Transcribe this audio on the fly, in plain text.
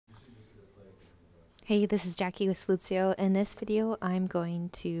Hey, this is Jackie with Slutio. In this video, I'm going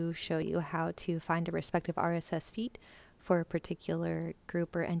to show you how to find a respective RSS feed for a particular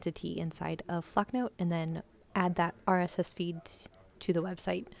group or entity inside of Flocknote and then add that RSS feed to the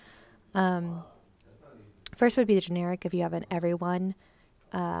website. First would be the generic if you have an everyone.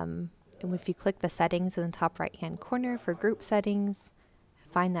 And if you click the settings in the top right hand corner for group settings,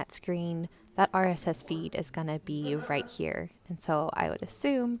 find that screen, that RSS feed is going to be right here. And so I would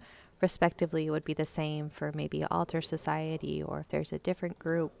assume respectively would be the same for maybe Alter Society, or if there's a different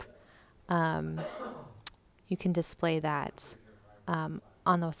group, you can display that on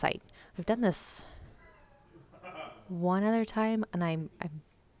the site. I've done this one other time, and I'm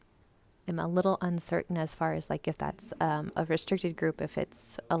a little uncertain as far as like if that's a restricted group, if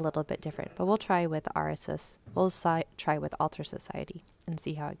it's a little bit different. But we'll try with RSS. We'll try with Alter Society and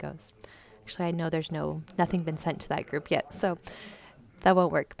see how it goes. Actually, I know there's nothing been sent to that group yet, so that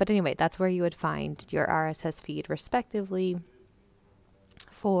won't work. But anyway, that's where you would find your RSS feed respectively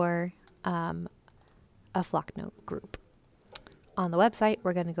for a Flocknote group. On the website,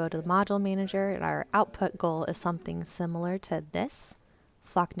 we're going to go to the module manager, and our output goal is something similar to this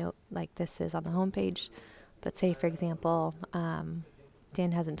Flocknote, like this is on the homepage. But say, for example,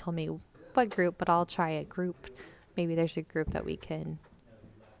 Dan hasn't told me what group, but I'll try a group. Maybe there's a group that we can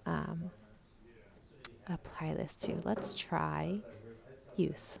apply this to. Let's try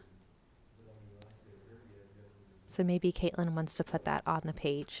youth. So maybe Caitlin wants to put that on the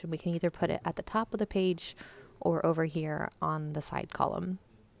page, and we can either put it at the top of the page or over here on the side column.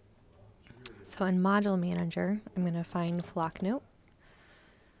 So in Module Manager, I'm going to find Flocknote,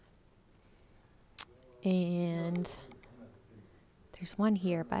 and there's one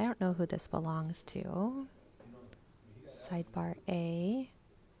here, but I don't know who this belongs to. Sidebar A,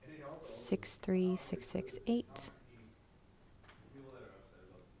 63668.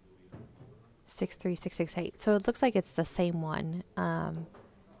 63668. So it looks like it's the same one. Let's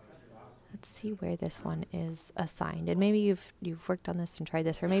see where this one is assigned. And maybe you've worked on this and tried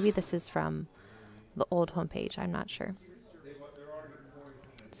this, or maybe this is from the old homepage. I'm not sure.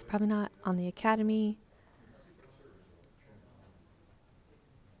 It's probably not on the Academy.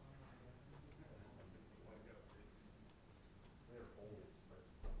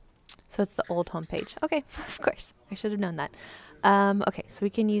 So it's the old homepage. Okay, of course. I should have known that. Okay, so we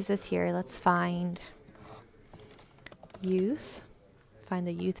can use this here. Let's find youth. Find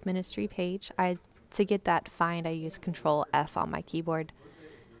the youth ministry page. To get that find, I use Control F on my keyboard.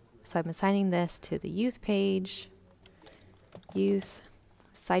 So I'm assigning this to the youth page. Youth.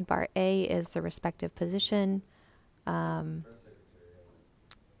 Sidebar A is the respective position. I'm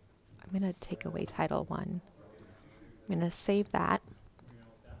going to take away title 1. I'm going to save that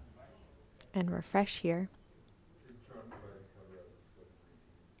and refresh here.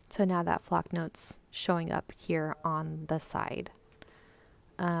 So now that Flocknote's showing up here on the side.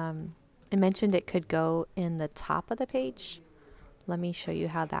 I mentioned it could go in the top of the page. Let me show you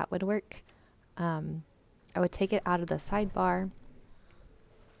how that would work. I would take it out of the sidebar.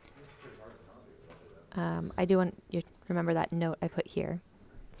 I do want you to remember that note I put here.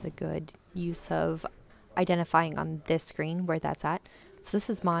 It's a good use of identifying on this screen where that's at. So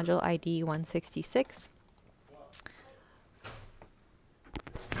this is module ID 166.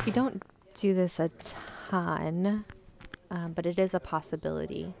 We don't do this a ton, but it is a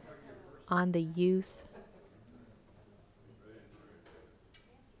possibility. On the youth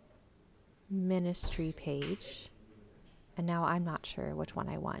ministry page, and now I'm not sure which one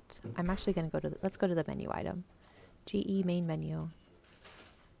I want. I'm actually going to go to let's go to the menu item. GE main menu.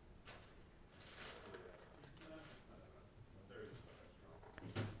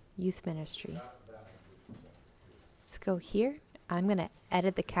 Youth ministry. Let's go here. I'm going to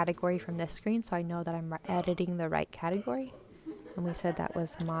edit the category from this screen so I know that I'm editing the right category. And we said that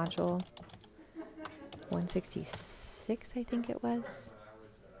was module 166, I think it was.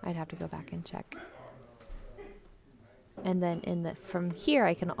 I'd have to go back and check. And then from here,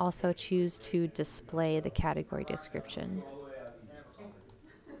 I can also choose to display the category description.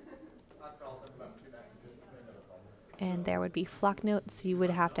 And there would be Flocknotes. You would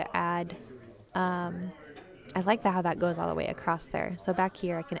have to add, I like how that goes all the way across there. So back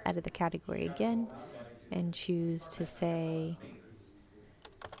here, I can edit the category again and choose to say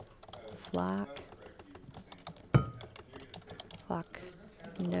Flocknote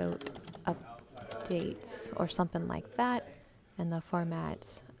updates or something like that. And the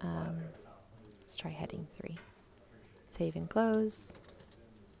format, let's try heading 3. Save and close.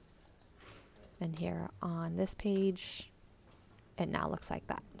 And here on this page, it now looks like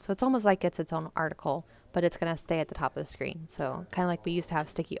that. So it's almost like it's its own article, but it's going to stay at the top of the screen. So kind of like we used to have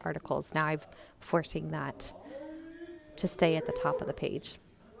sticky articles. Now I'm forcing that to stay at the top of the page.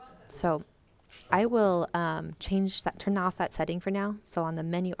 So I will turn off that setting for now. So on the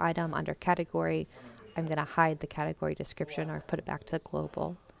menu item under category, I'm going to hide the category description or put it back to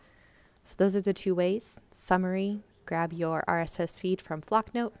global. So those are the two ways. Summary, grab your RSS feed from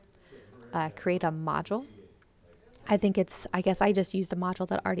Flocknote, create a module. I guess I just used a module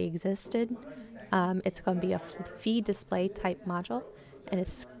that already existed. It's going to be a feed display type module, and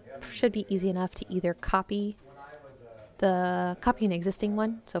it should be easy enough to either copy an existing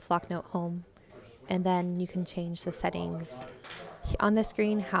one, so Flocknote home, and then you can change the settings on the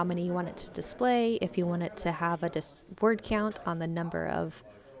screen, how many you want it to display. If you want it to have a word count on the number of,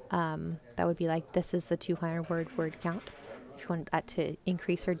 that would be like, this is the 200 word count. If you want that to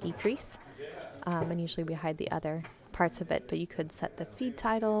increase or decrease, and usually we hide the other parts of it, but you could set the feed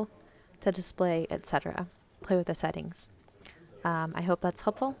title to display, etc. Play with the settings. I hope that's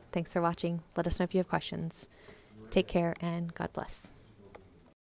helpful. Thanks for watching. Let us know if you have questions. Take care and God bless.